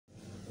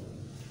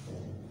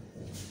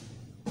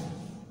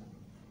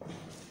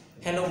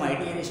Hello my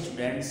dear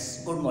students,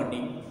 good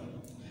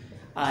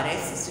morning.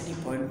 RS study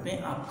point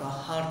में आपका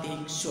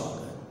हार्दिक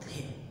स्वागत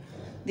है।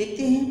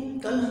 देखते हैं,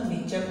 कल हमने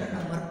चैप्टर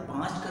नंबर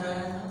 5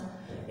 कराया था,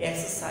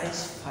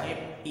 एक्सरसाइज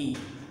 5E।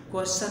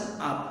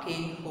 क्वेश्चन आपके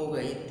हो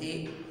गए थे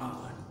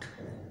 8,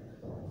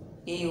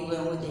 ये हो गए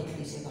होंगे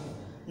देखने से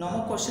बाद।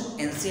 नॉर्मल क्वेश्चन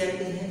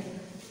एनसीईआरटी है,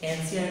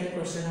 एनसीईआरटी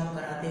क्वेश्चन हम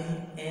कराते हैं।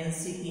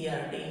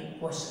 एनसीईआरटी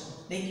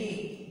क्वेश्चन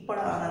देखिए,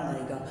 बड़ा आनंद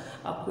आएगा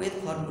आपको, एक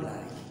फॉर्मूला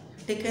आएगी,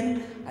 ठीक है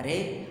ना। अरे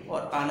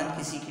और आनंद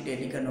किसी की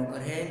डेली का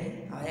नौकर है नहीं,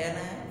 आया ना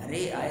है। अरे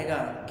आएगा,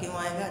 क्यों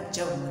आएगा?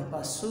 जब हमारे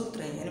पास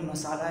सूत्र है यानी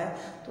मसाला है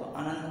तो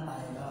आनंद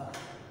आएगा।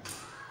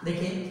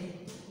 देखिए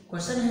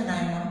क्वेश्चन है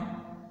 9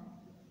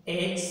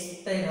 एक्स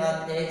पे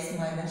घात एक्स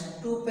माइनस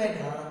 2 पे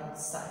घात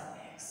साइन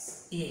एक्स,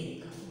 ये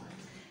लिखा हुआ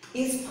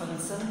है। इस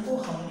फंक्शन को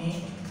हमने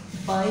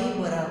पाई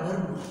बराबर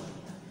मान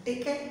लिया,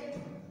 ठीक है।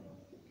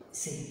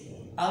 से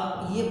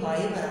अब ये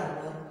पाई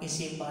बराबर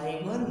इसे पाई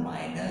 1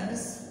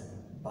 माइनस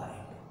पाई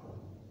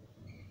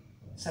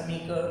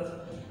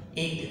समीकरण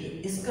एक दे दो।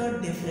 इसका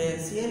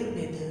differential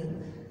with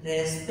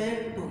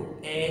respect to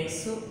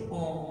x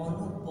on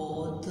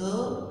both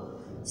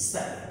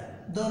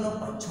side, दोनों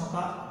पक्षों का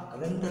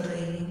आकलन कर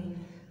रहे हैं।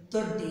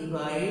 तो डी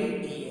बाई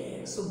डी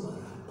एक्स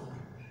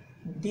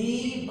बराबर D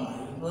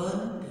by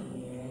 1 D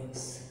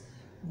x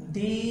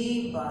D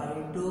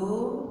by 2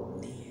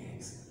 D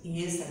x,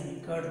 ये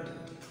समीकरण 2।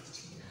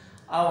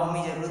 अब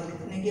हमें जरूरत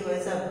कितने की?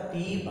 वैसा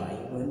डी बाई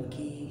 1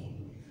 की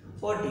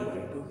और डी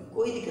बाई 2 की,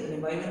 कोई दिक्कत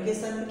नहीं। बाई 1 के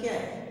स्थान में क्या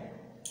है?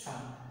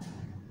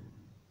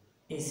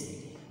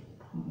 इसलिए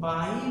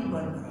बाई 1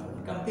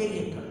 बराबर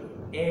कंपेरिजन कर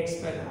लो, एक्स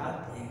पे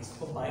घात एक्स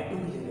को बाई 2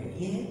 की जगह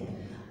ये है।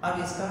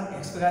 अब इसका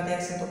एक्स पे घात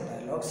एक्स है तो पता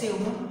है लॉग से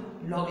होगा,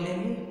 लॉग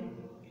लेने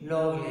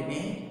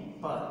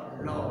पर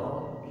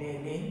लॉग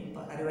लेने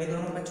पर, अरे भाई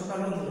दोनों बच्चों का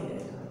लॉग ले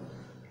जाएगा।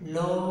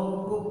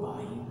 Log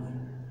by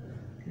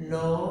 1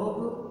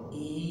 log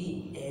E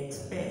x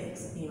पे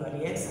एक्स, ई वाली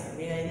एक्स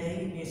आगे आ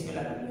जाएगी, इसमें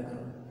लगा लिया करो।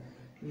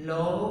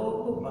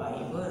 लॉग बाई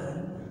 1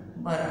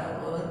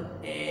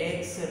 बराबर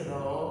एक्स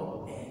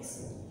लॉग एक्स,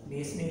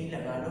 बेस में ही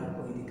लगा लो,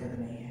 कोई दिक्कत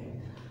नहीं है।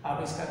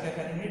 अब इसका क्या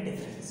करेंगे?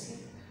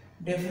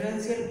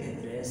 Differential with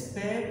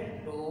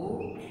respect to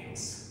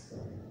x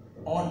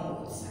on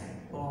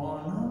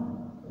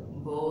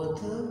both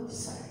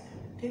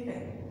side, ठीक है।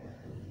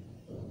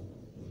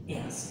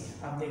 यहां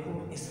से अब देखो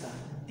इसका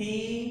D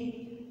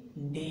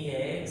D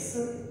x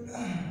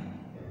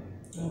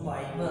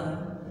by 1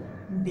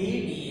 D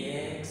D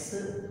x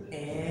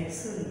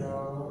x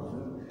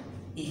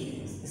log E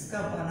x, इसका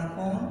 1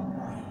 अपॉन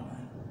बाई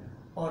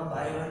 1 और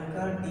बाई 1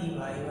 का D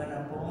by 1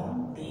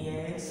 upon D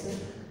x.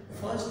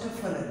 First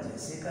फलन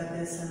जैसे का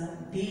जैसा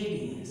डी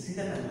डी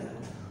सीधा कर दिया।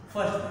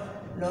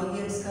 फर्स्ट लॉग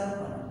एक्स का 1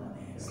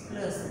 अपॉन एक्स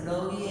प्लस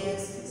लॉग ई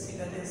एक्स इसी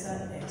का जैसा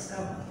एक्स का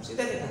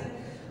सीधा लिखा है।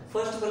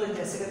 फर्स्ट फलन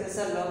जैसे का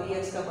जैसा लॉग ई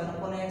एक्स का 1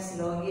 अपॉन एक्स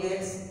लॉग ई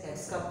एक्स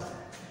एक्स का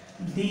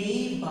डी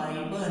बाई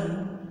 1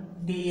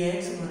 डी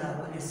एक्स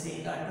बराबर, इससे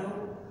काटो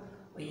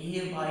और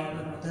ये बाई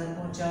 1 उधर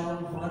पहुंचाओ,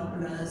 1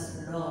 plus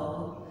log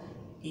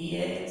E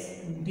x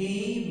D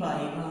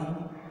by 1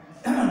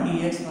 D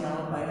x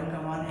बराबर बाई 1 का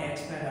मान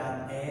एक्स पे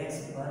घात एक्स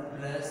 1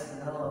 प्लस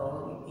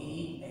लॉग ई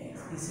एक्स,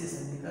 इसे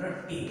समीकरण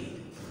 1,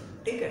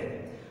 ठीक है।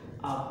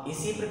 अब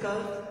इसी प्रकार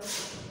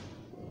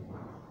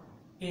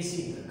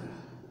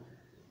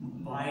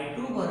बाई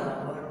 2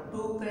 बराबर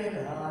 2 पे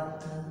घात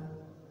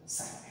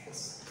साइन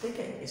एक्स, ठीक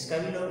है। इसका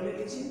भी लॉग ले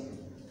लीजिए।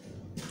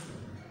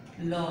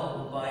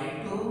 लॉग बाई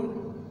 2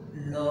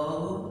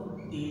 लॉग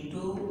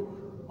e2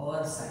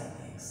 और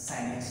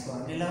साइन एक्स को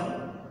आगे लाओ।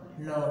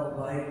 Log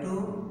by 2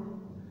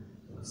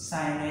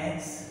 sine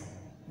x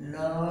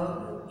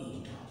log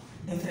e2,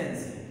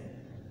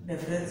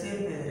 differential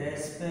with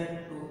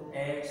respect to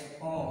x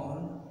on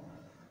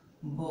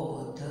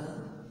both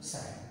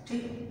side,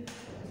 ठीक।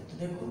 तो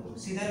देखो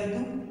सीधा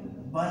एकदम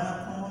 1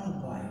 upon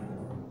by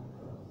 2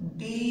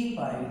 D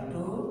by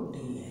 2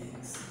 D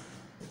x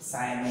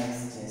sine x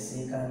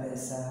जैसे का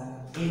वैसा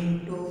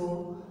इनटू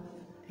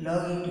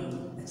लॉग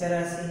e2 अचर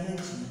राशि है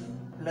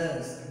 0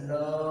 plus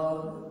log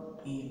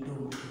e2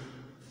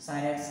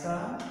 sine x का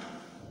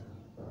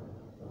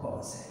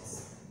कॉस एक्स,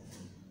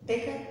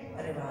 ठीक है।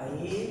 अरे भाई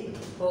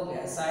हो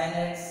गया, sine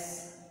x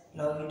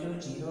log e2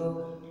 0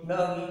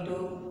 log e2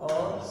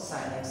 और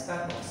साइन एक्स का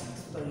कॉस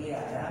एक्स, तो ये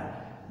आया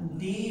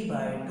डी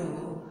बाई 2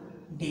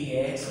 डी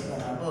एक्स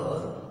बराबर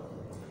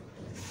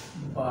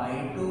by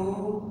 2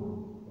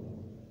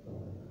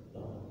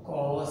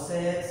 cos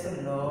x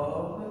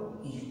log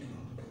e2,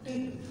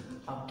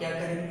 ठीक। अब क्या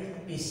करेंगे?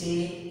 इसे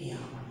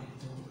यहाँ लिख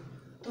दो,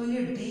 तो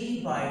ये d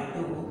बाई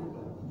 2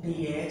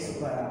 dx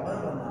बराबर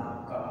बना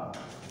आपका,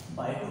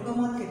 बाई 2 का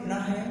मान कितना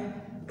है?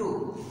 2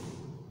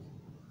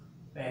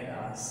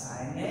 पहला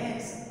sign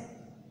x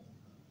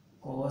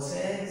cos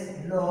x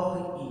log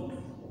e2,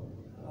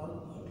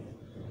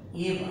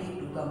 ये बाई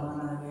 2 का मान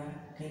आ गया,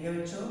 ठीक है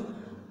बच्चों।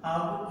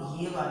 अब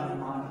ये वाले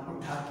मान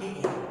उठा के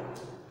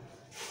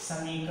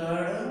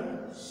समीकरण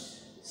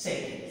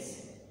सेकेंड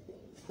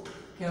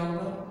क्या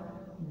होगा?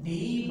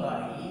 डी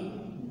बाई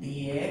डी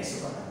एक्स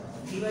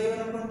बराबर D by 1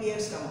 upon D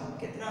x का मान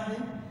कितना है?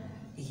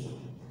 ये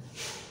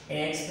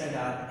एक्स का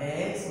घात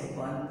एक्स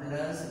 1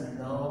 प्लस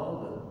लॉग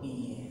ई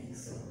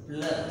एक्स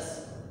प्लस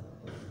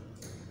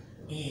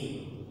ये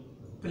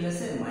प्लस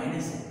है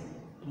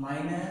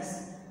minus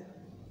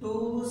 2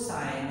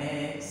 sine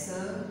x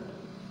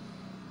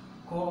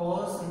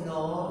cos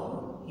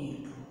log E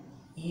to.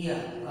 ये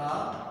आपका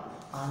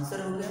आंसर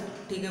हो गया।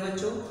 ठीक है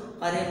बच्चों,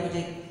 अरे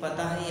मुझे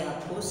पता है ये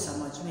आपको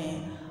समझ में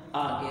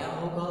आ गया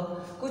होगा।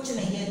 कुछ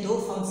नहीं है, दो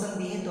फंक्शन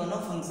दिए, दोनों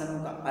फंक्शनों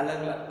का अलग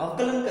अलग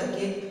अवकलन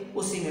करके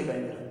उसी में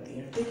वैल्यू लगती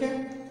है। ठीक है,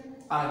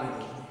 आगे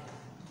देखते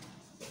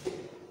हैं।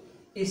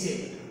 इसे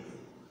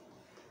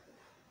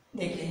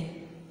देखिए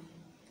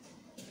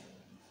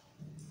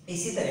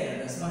इसी तरह का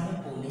 10वां है,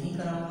 वो नहीं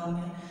कराऊंगा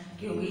मैं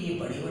क्योंकि ये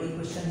बड़ी बड़ी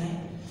क्वेश्चन है,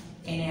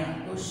 इन्हें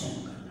आपको सेम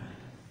करना है।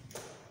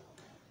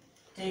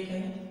 ठीक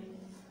है,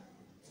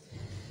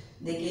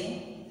 देखिए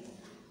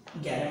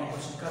 11वां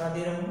क्वेश्चन करा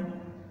दे रहा हूं।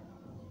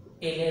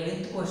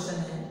 11th क्वेश्चन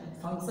है,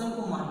 फंक्शन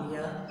को मान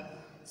लिया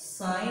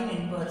साइन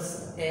इनवर्स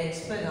एक्स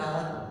पे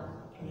घात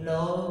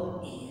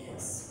लॉग ई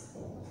एक्स।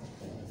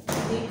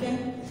 ठीक है,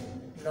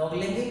 लॉग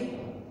लेंगे,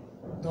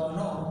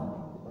 दोनों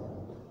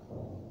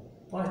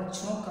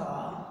पक्षों का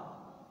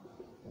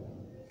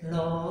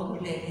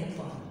लॉग लेने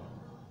पर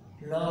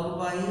log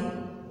by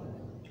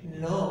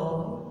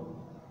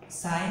log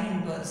sine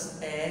inverse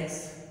x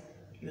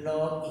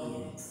log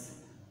E x,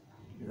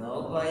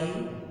 log by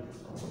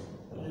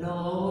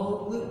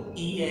log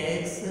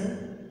ex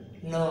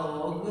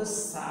log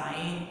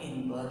sin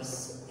inverse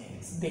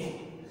x।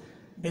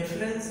 देखो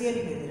differential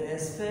with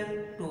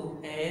respect to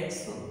x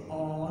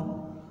on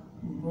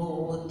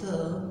both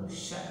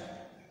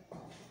side.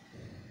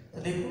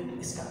 तो देखो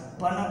इसका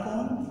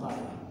 1/y,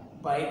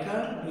 y का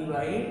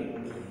डिवाइड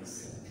dx,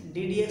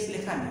 ddx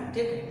लिखा नहीं।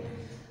 ठीक है,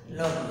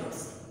 log x।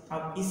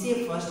 अब इसे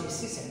फर्स्ट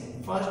इसी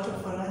सेकंड फर्स्ट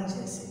फलन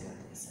जैसे का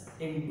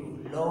into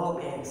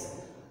log x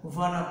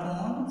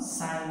 1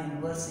 sine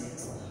inverse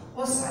x,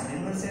 और साइन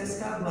इनवर्स एक्स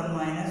का 1 -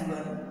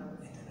 1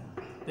 इतना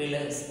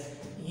प्लस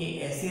ये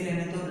ऐसे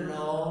रहने तो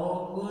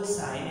लॉग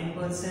साइन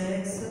इनवर्स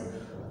एक्स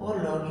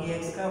और लॉग ई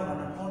एक्स का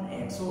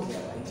 1/x हो गया।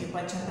 भाई ये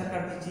 75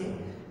 कर दीजिए,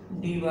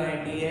 D by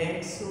D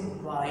x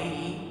Y,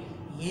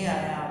 ये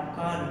आया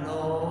आपका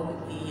लॉग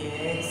ई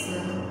x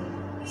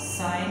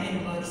sine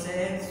inverse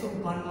x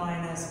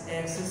 1 -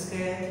 x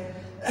square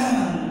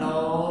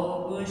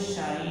log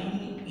sine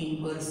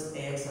inverse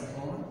x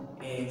upon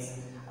x.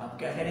 अब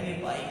क्या करेंगे,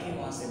 पाई की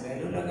वहां से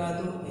वैल्यू लगा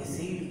दो,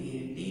 इसीलिए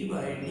D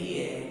by D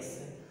x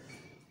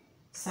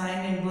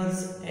sine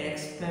inverse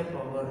x पे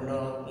पावर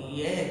लॉग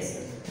ई एक्स,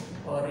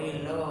 और ये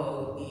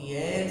log E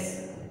x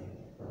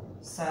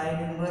sine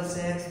inverse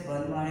x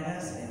 1 -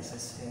 x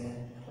square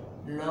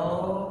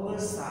log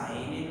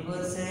sine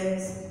inverse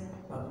x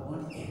upon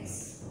x.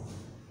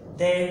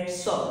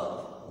 That's all.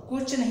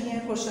 कुछ नहीं है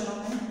क्वेश्चनों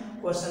में,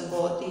 क्वेश्चन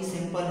बहुत ही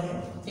सिंपल है।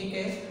 ठीक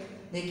है,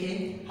 देखिए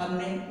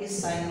हमने इस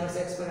साइन इनवर्स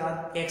एक्स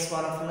पर एक्स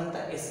वाला फलन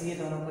था, इसलिए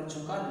दोनों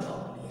बच्चों का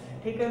लॉग लिया है।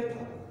 ठीक है,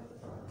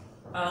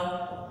 अब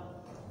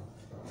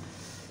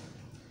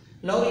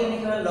लॉग लेने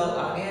का लॉग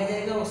आगे आ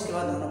जाएगा, उसके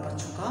बाद दोनों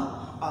बच्चों का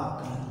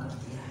अवकलन कर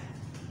दिया है।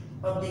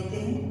 अब देखते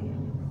हैं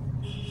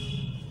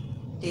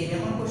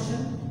 13वां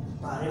क्वेश्चन,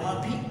 12वां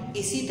भी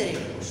इसी तरह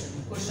का क्वेश्चन।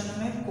 क्वेश्चन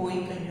में कोई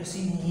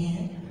कंजूसी नहीं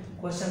है,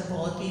 क्वेश्चन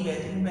बहुत ही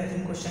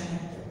बेहतरीन क्वेश्चन है।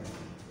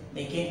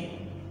 देखिए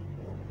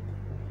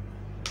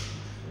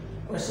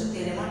क्वेश्चन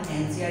 13वां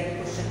एनसीईआरटी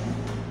क्वेश्चन है।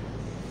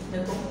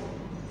 देखो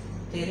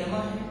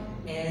 13वां है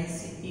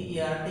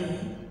एनसीईआरटी,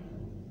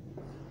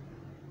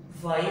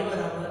 y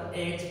बराबर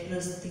x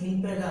प्लस 3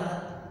 पे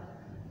घात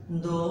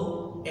 2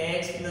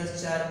 x प्लस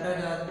 4 पे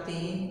घात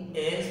 3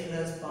 x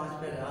प्लस 5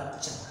 पे घात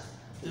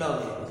 4 लॉग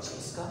ले लीजिए।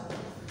 इसका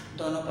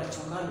दोनों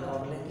पक्षों का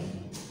लॉग लेंगे,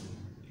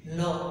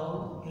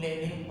 लॉग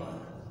लेने पर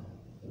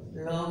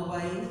log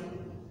by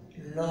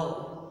log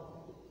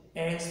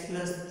x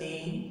plus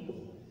 3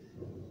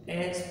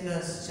 x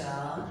plus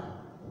 4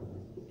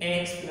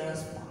 x plus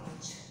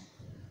 5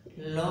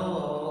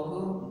 log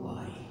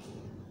y,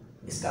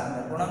 इसका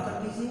अंदर गुणा कर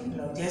दीजिए।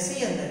 लॉग जैसे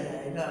ही अंदर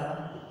जाएगा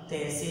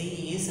तैसे ही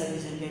ये सभी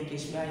संख्या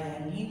किस में आ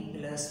जाएंगी,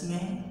 प्लस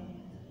में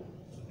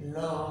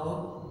लॉग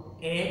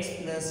x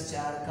प्लस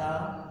 4 का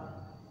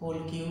होल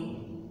क्यूब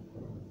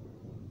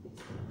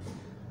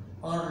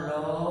और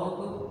लॉग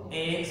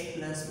x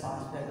प्लस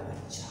 5 का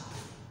 4।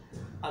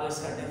 अब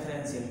इसका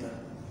डिफरेंशियल कर,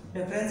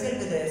 differential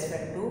with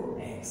respect to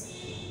x,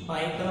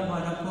 y का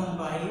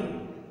 1/y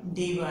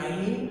dy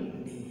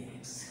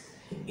dx।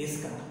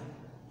 इसका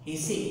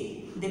इसे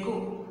देखो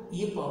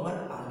ये पावर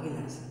आगे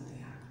लग सकते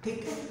हैं। ठीक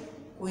है,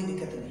 कोई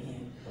दिक्कत नहीं है।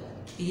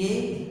 ये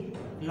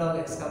log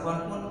x का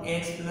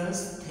 1/x प्लस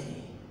 3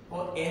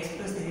 और x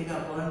प्लस 3 का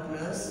 1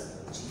 प्लस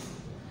 0।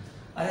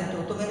 अरे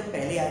तो मैंने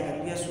पहले याद कर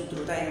लिया, सूत्र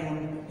था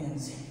m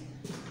से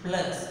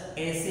प्लस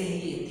ऐसे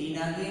ही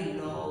 3 आगे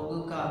log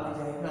का आ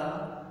जाएगा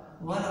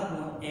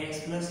 1/x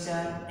प्लस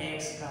 4,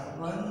 x का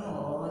 1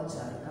 और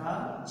 4 का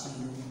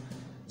 0,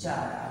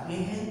 4 आगे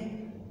है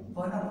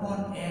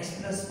 1/x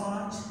प्लस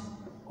 5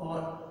 और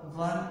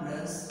 1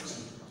 प्लस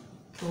 0।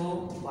 तो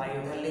y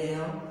उधर ले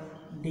जाओ,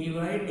 dy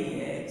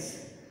dx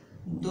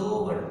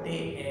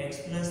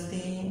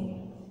 2/x+3,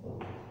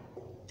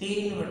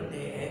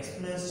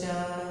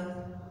 3/x+4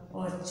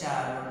 और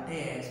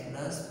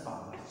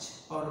 4/x+5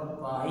 और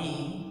y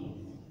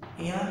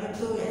यहाँ लिख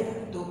दो या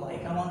तो y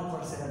का मान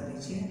ऊपर से रख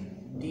दीजिए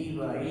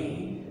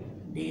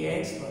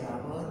dy/dx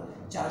बराबर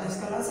 4,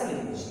 इसका लासा ले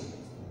लीजिए,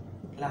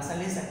 लासा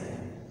ले सकते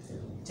हैं,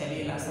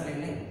 चलिए लासा ले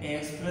लें।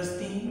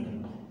 x+3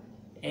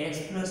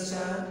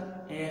 x+4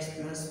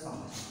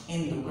 x+5 इन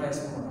दो का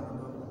इसमें बना दो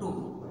 2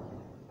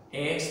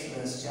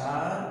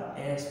 x+4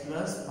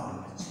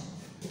 x+5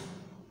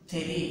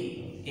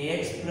 3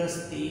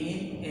 x+3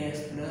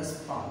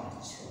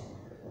 x+5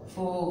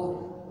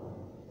 4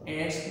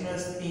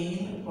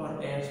 x+3 और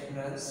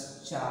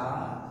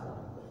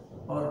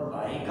x+4 और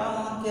y का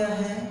मान क्या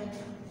है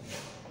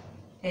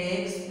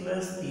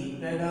x+3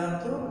 पे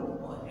घात 2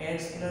 और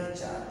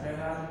x+4 पे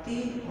घात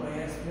 3 और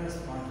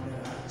x+5 पे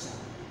घात 4।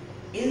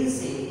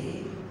 इनसे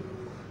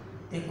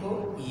देखो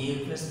ये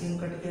 +3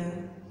 कट गया,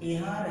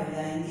 यहाँ रह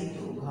जाएंगी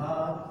 2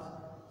 घात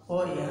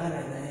और यहाँ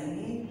रह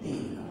जाएंगी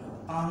 3 घात।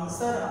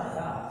 आंसर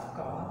आया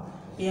आपका,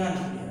 यहाँ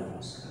लिख दिया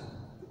उसका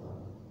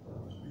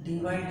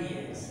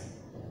dy/dx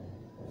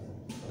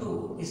 2,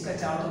 इसका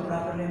चाहो तो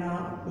बराबर लेना,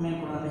 मैं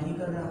गुणा नहीं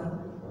कर रहा हूँ,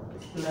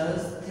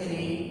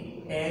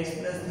 +3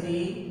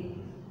 x+3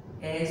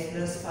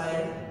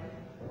 x+5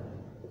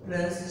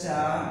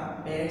 +4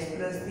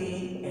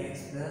 x+3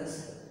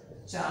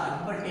 x+4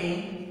 बटे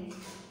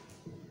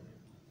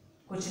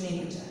कुछ नहीं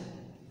बचा,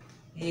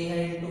 a है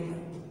इंटू है,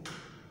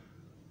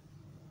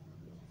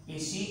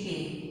 इसी के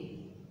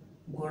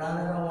गुणा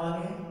लगाओ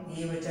आगे,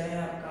 ये बचा है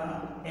आपका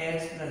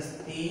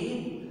x+3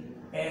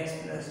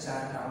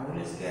 x+4 का होल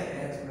स्क्वायर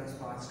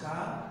x+5 का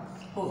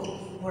होल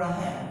गुणा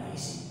है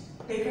इसी,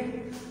 ठीक है।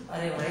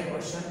 अरे भाई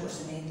क्वेश्चन कुछ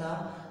नहीं था,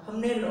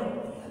 हमने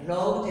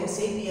लॉग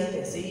जैसे ही दिया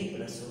तैसे ही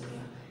प्लस हो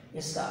गया,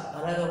 इसका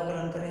अलग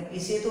अवकलन करें,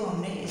 इसे तो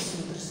हमने इस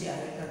सूत्र से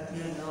आगे कर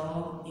दिया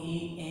log e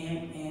m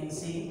n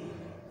से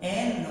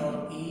n log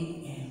e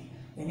m,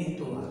 यानी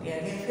 2 आगे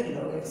आगे फिर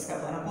log x का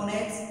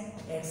 1/x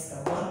x का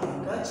 1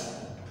 का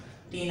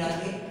 3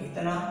 आगे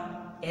इतना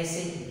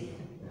ऐसे ही।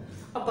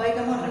 अब y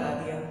का मान लगा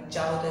दिया,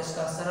 चाहो तो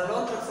इसका सरल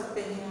और कर सकते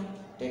हैं हम,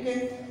 ठीक है।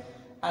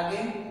 आगे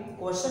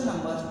क्वेश्चन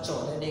नंबर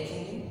 14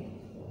 देखेंगे,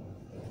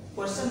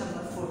 क्वेश्चन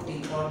नंबर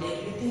 14 और देख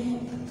लेते हैं।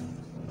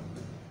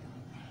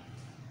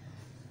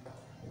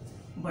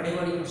 बड़े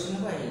बड़े क्वेश्चन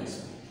है भाई,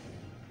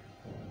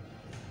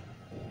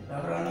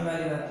 घबराने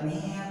वाली बात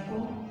नहीं है आपको,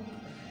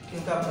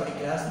 क्योंकि आप बड़ी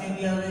क्लास में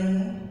भी आ गए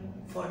हैं।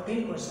 14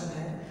 क्वेश्चन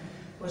है,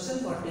 क्वेश्चन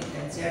 14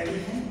 एनसीईआरटी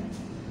है,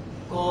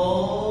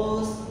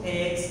 cos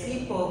x की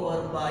पावर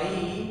y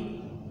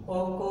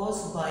और cos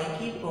y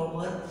की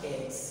power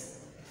x,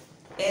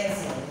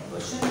 NCERT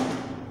question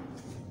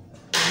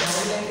log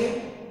लेंगे,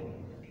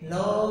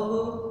 लॉग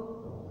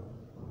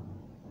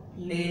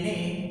लेने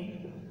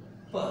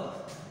पर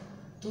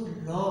तो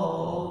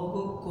log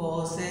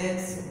cos x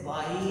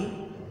y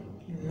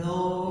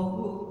log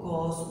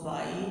cos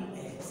y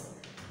x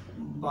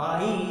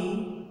by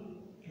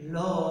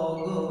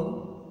log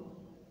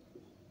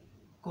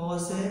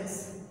cos x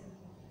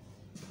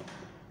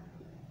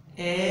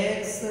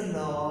x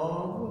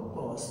log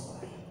cos y,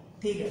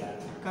 ठीक है।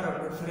 करो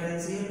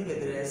differential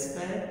with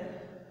respect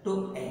to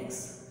x,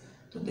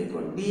 तो देखो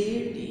d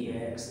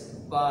dx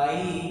by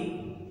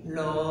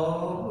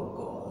log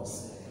cos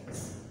x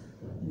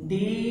d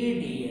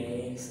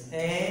dx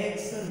x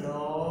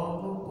log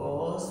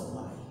cos y,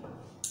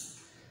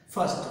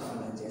 first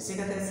फलन जैसे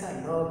का तैसा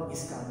log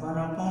इसका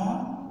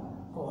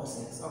 1/cos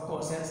x और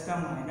cos x का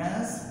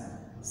माइनस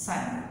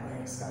sin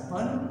x का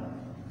 1,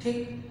 ठीक,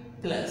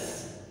 प्लस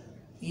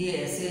ये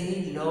ऐसे ही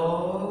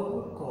log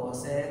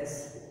cos x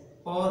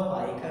और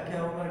y का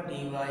क्या होगा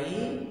dy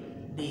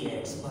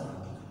dx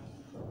बराबर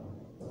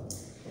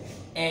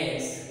x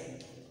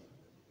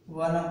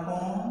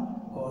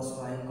 1/cos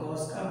y,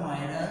 cos का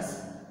माइनस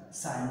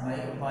sin y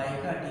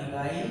का dy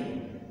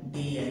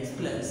dx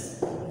प्लस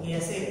ये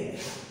ऐसे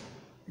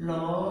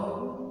log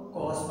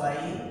cos y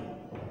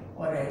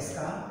और x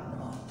का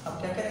मान। अब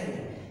क्या करेंगे,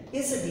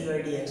 इस dy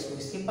dx को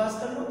इसके पास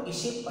कर लो,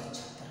 इसे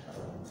 75 कर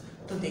लो,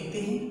 तो देखते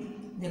हैं।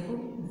 देखो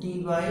dy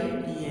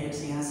dx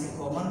यहाँ से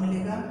कॉमन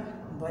मिलेगा,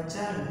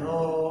 बचा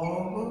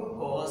log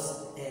cos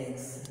x,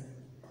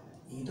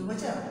 ये तो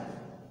बचा,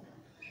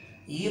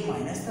 ये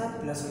माइनस था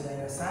प्लस हो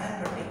जाएगा, sin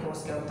बटे cos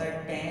क्या होता है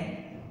 10,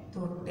 तो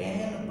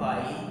 10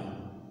 बाई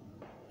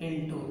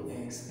इंटू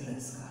एक्स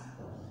प्लस का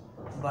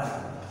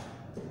बराबर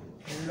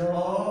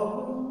log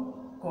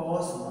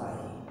cos y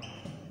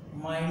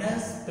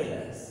minus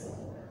plus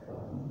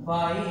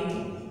by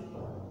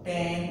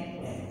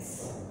 10x,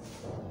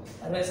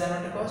 अब ऐसा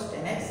cos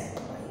 10x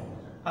बाई,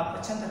 आप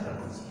अच्छा कर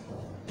दीजिए,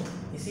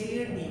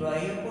 इसीलिए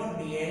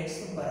dy/dx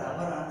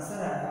बराबर आंसर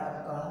आया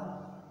आपका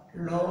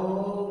log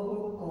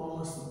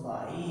cos y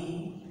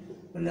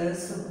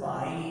plus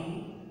by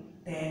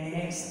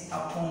 10x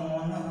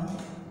upon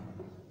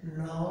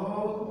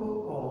log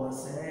cos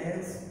x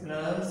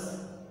plus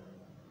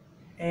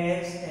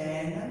x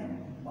tan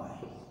y।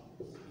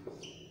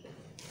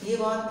 ये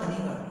बात बनी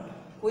बात,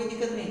 कोई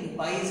दिक्कत नहीं,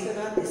 पाई इस पे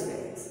घात इस पे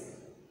x,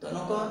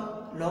 दोनों का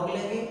लॉग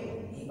लेंगे,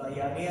 ये भाई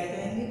आगे आ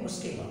जाएंगे।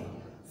 उसके बाद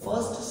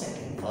फर्स्ट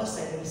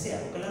सेकंड से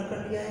अवकलन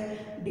कर लिया है,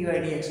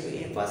 डिवाइड एक्स को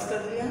ए पास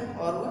कर दिया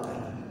और वह अवकलन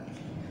कर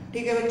लिया।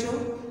 ठीक है बच्चों,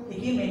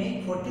 देखिए मैंने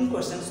 14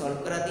 क्वेश्चन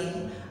सॉल्व करा दिए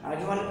हैं।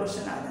 आगे वाले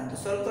क्वेश्चन आ जाए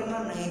तो सॉल्व करना,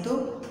 नहीं तो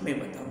मैं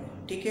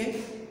बताऊंगा। ठीक है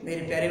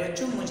मेरे प्यारे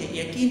बच्चों, मुझे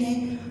यकीन है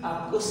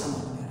आपको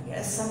समझ में आ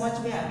गया। समझ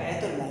में आ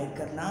गया तो लाइक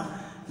करना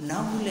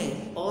ना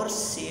भूलें और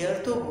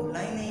शेयर तो भूलना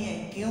ही नहीं है,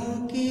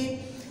 क्योंकि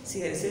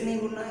शेयर से नहीं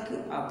भूलना है कि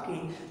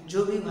आपके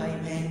जो भी भाई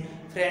बहन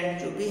फ्रेंड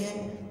जो भी हैं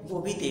वो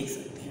भी देख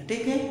सकते हैं।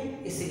 ठीक है,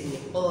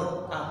 इसलिए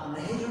और आप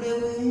नए जुड़े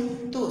हुए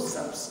हैं तो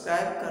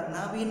सब्सक्राइब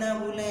करना भी ना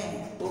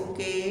भूलें।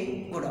 Okay,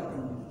 good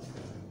afternoon.